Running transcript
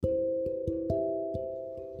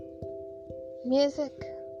Music,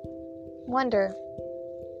 wonder,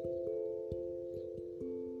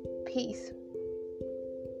 peace.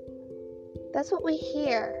 That's what we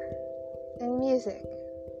hear in music.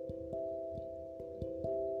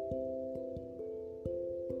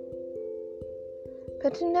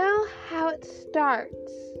 But to know how it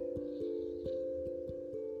starts,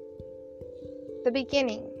 the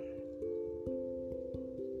beginning,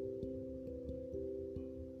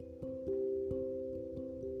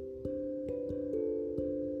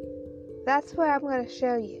 that's what I'm going to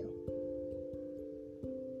show you.